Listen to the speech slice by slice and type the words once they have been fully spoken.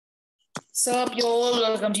Sup, you all,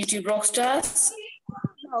 welcome to YouTube Rockstars.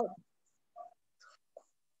 No.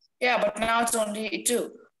 Yeah, but now it's only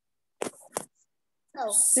 2. No.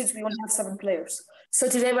 Since we only have 7 players. So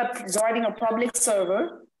today we're joining a public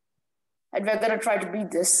server and we're gonna try to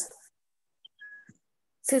beat this.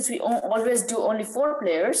 Since we always do only 4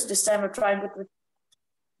 players, this time we're trying with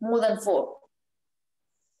more than 4.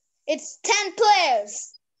 It's 10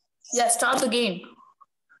 players. Yeah, start the game.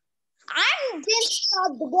 I didn't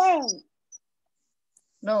start the game.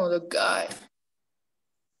 No, the guy.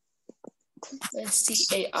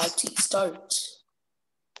 S-T-A-R-T, start.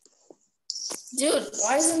 Dude,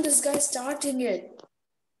 why isn't this guy starting it?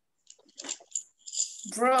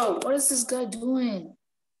 Bro, what is this guy doing?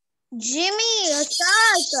 Jimmy,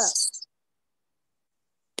 start.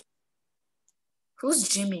 Who's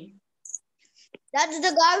Jimmy? That's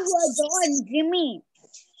the guy who I joined, Jimmy.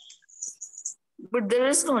 But there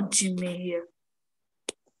is no Jimmy here.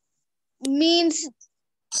 Means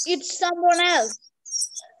it's someone else.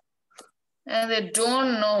 And they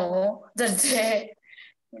don't know that they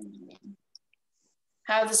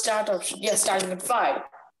have the start option. Yeah, starting at 5,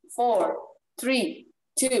 4, 3,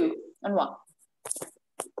 2, and 1. All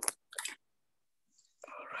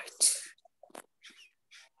right.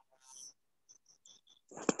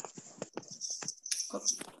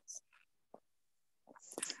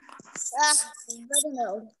 I don't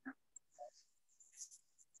know.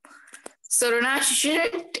 So, Renansh, you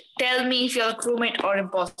shouldn't tell me if you're a crewmate or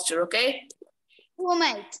imposter, okay?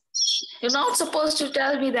 Crewmate. You're not supposed to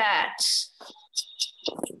tell me that.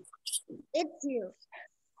 It's you.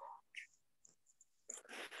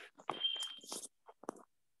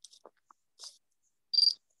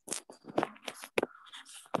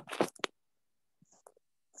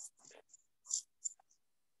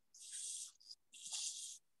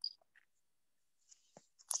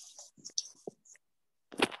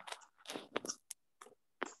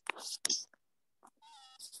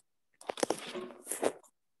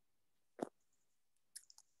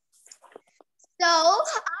 So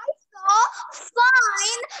I saw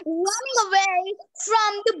Fine running away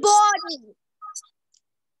from the body.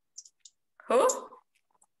 Who?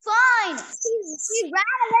 Fine. He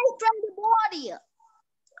ran away from the body.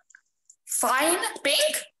 Fine?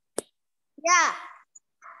 Pink? Yeah.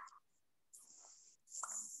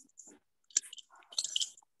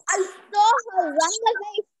 I saw her run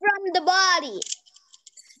away from the body.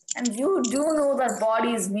 And you do know that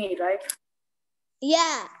body is me, right?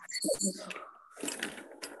 Yeah.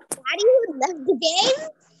 Daddy who left the game?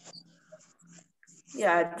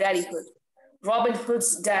 Yeah, Daddyhood. Robin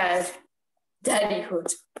Hood's dad.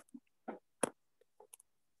 Daddyhood.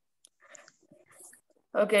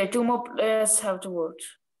 Okay, 2 more players have to vote.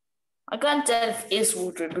 I can't tell if Ace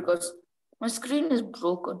voted because my screen is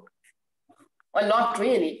broken. Well, not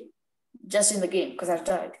really. Just in the game because I've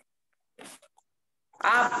died.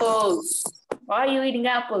 Apples. Why are you eating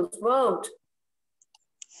apples? Vote.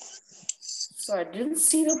 So I didn't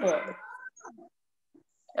see the ball.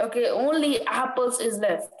 Okay, only apples is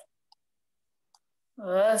left.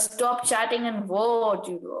 Stop chatting and vote,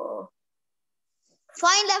 you go.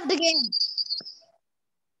 Fine left the game.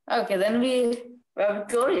 Okay, then we're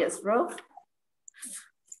victorious, bro.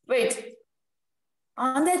 Wait.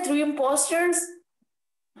 Aren't there 3 imposters?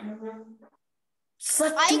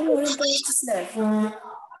 Such 2 more imposters left.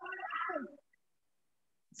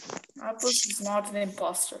 Apples is not an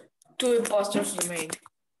imposter. 2 imposters remain.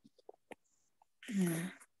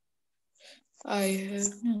 I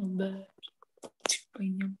have no bad.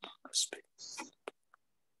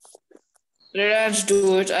 Renansh,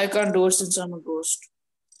 do it. I can't do it since I'm a ghost.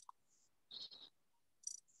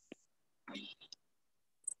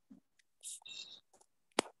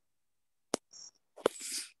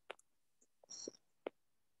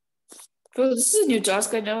 Bro, this is a new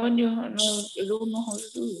task. I never knew. I don't know how to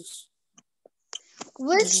do this.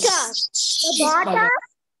 Which task? The bar task?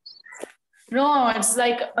 No, it's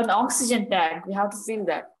like an oxygen tank. We have to fill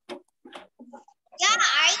that. Yeah,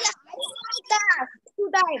 I did that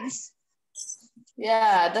 2 times.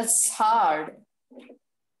 Yeah, that's hard.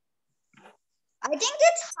 I think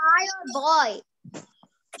it's high or boy.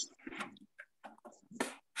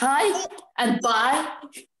 Hi and bye.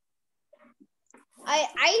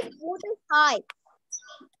 I voted high.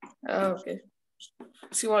 Okay.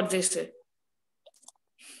 See what they say.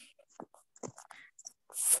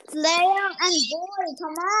 Slayer and boy,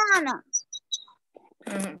 come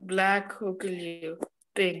on. Black, who kill you?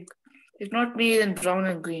 Pink. If not me, then brown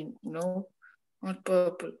and green. No, not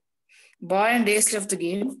purple. Boy and Ace left the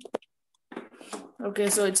game. Okay,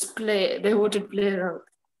 so it's play. They voted player out.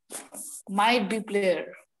 Might be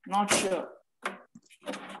player. Not sure.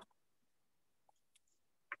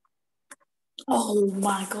 Oh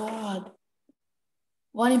my god.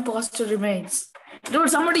 One imposter remains. Dude,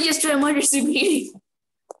 somebody just to emergency meeting.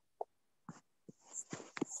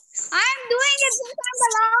 I'm doing it since I'm the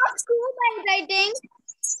last crewmate, I think.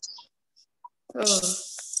 Oh.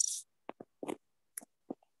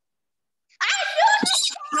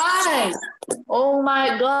 Hi! Oh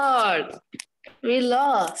my god. We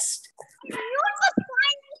lost. You was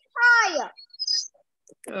fine.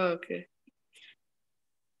 Okay.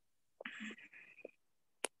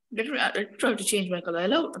 Let me try to change my color. I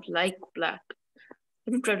don't like black.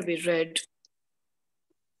 Let me try to be red.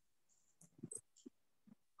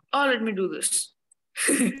 Or let me do this.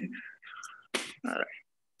 All right.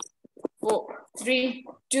 4, 3,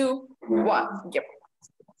 2, 1. Yep.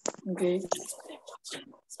 Okay.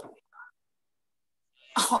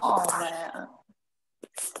 Oh man.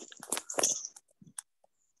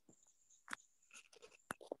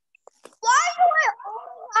 Why do I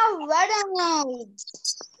only have red and white?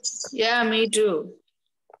 Yeah, me too.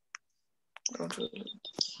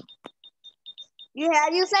 You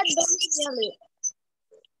said don't really.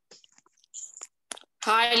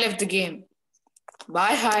 Hi left the game.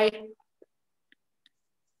 Bye, hi.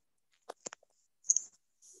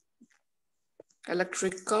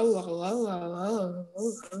 Electrical.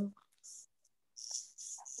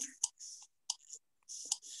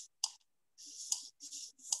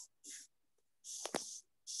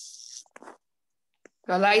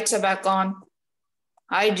 The lights are back on.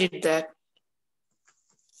 I did that.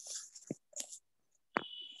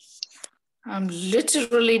 I'm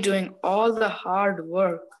literally doing all the hard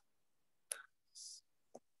work.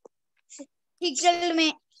 He killed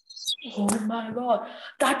me. Oh my god.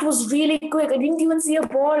 That was really quick. I didn't even see a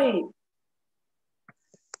body.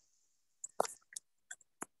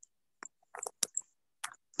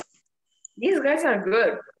 These guys are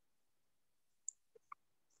good.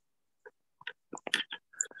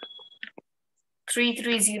 Three,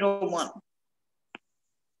 3-0-1.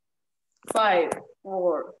 5,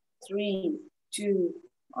 4, 3, 2.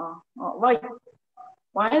 Why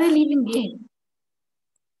are they leaving game?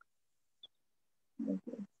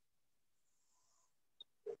 Okay.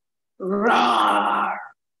 Roar!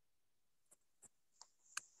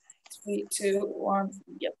 3, 2, 1.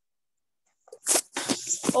 Yep.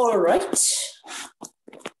 All right.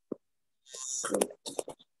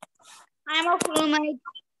 I'm a crewmate.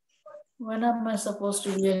 When am I supposed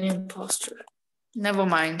to be an imposter? Never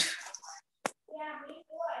mind.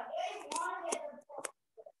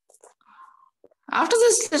 After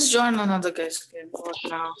this, let's join another guy's game. What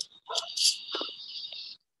now?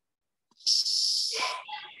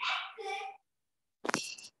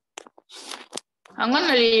 I'm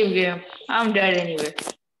gonna leave game. I'm dead anyway.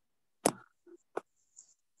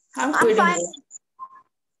 I'm quitting. fine.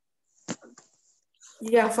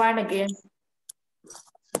 Yeah, fine again.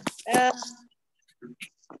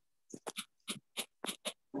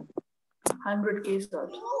 100K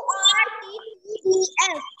subs. You are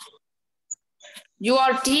TTDF. You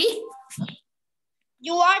are T?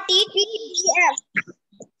 You are TTDF.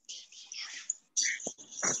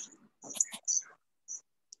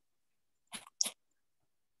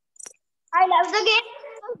 I love the game.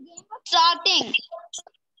 The game was starting.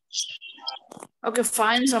 Okay,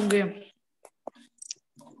 find some game.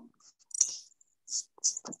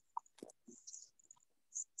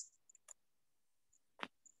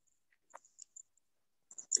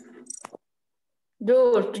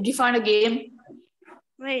 Dude, did you find a game?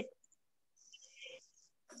 Wait.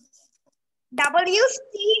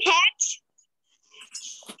 WCH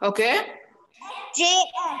Okay.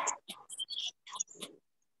 JX.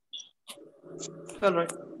 All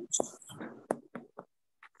right.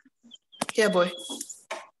 Yeah, boy.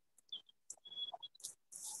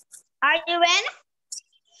 Are you in?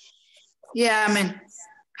 Yeah, I'm in.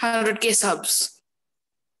 100K subs.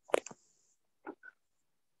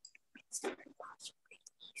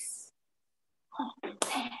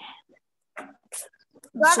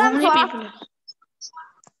 So many people.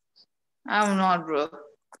 I'm not, bro.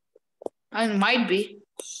 I might be.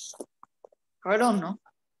 I don't know.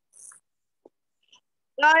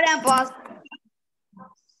 You're imposter.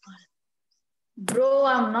 Bro,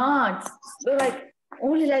 I'm not. There are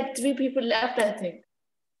only 3 people left, I think.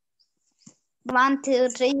 1, 2,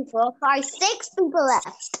 3, 4, 5, 6 people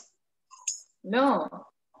left. No.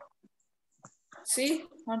 See?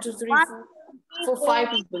 1, 2, 3, 1, 4, 5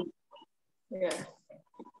 people. Yeah.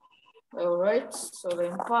 All right. So the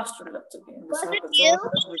imposter left again. Was it you?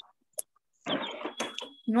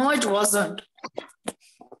 No, it wasn't.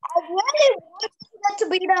 I really wanted to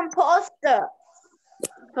be the imposter.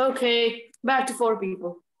 Okay. Back to 4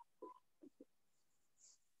 people.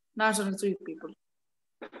 Now it's only 3 people.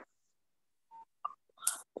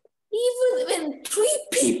 Even when 3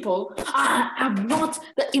 people, I am not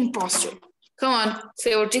the imposter. Come on,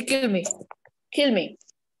 Favorite, kill me. Kill me.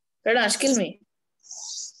 Renansh, kill me.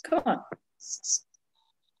 Come on.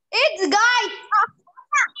 It's guys.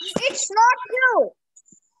 It's not you.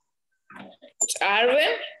 It's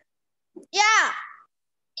Arvin. Yeah.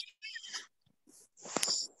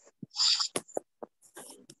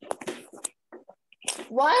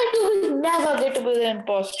 Why do we never get to be the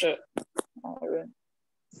imposter? Arvin.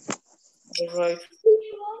 Right.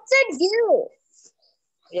 It's you.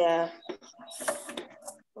 Yeah.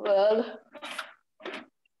 Well,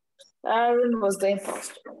 Aaron was the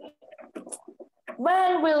imposter.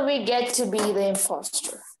 When will we get to be the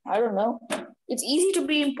imposter? I don't know. It's easy to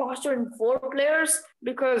be imposter in 4 players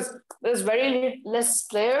because there's very less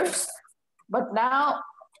players. But now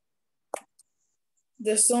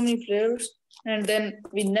there's so many players, and then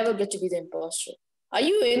we never get to be the imposter. Are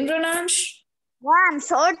you in, Renansh? Yeah, I'm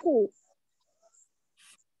sorry.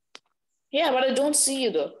 Yeah, but I don't see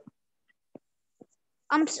you though.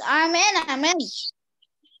 I'm in.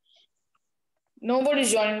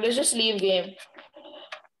 Nobody's joining. Let's just leave game.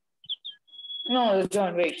 No, let's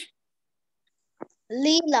join. Wait.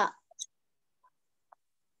 Leela.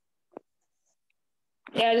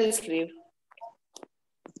 Yeah, let's leave.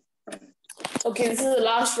 Okay, this is the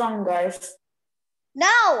last round, guys.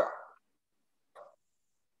 No.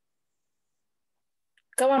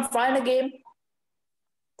 Come on, find a game.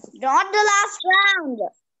 Not the last round.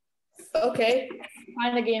 Okay,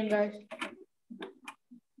 find a game, guys.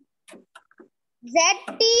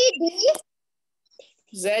 ZTD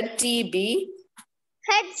ZTB.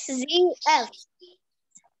 HZF.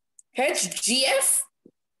 HGF?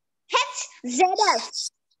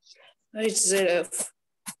 HZF.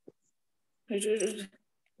 HZF.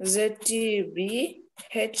 ZTB.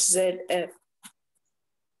 HZF.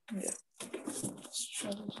 Yeah.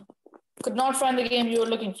 Could not find the game you were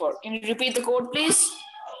looking for. Can you repeat the code, please?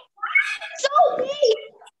 So big.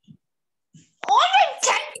 Only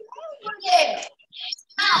 10 people.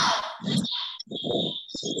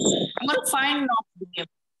 I'm going to find the game.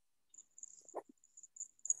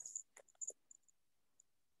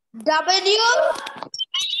 W.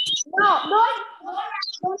 No, don't.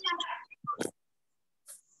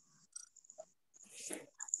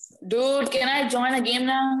 Dude, can I join a game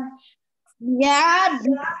now? Yeah.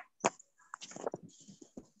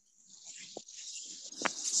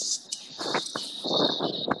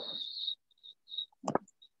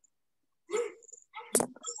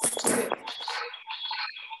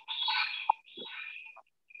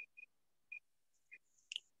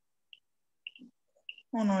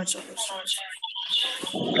 Oh no, it's over.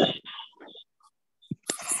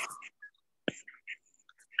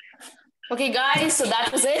 Okay, guys, so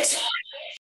that was it.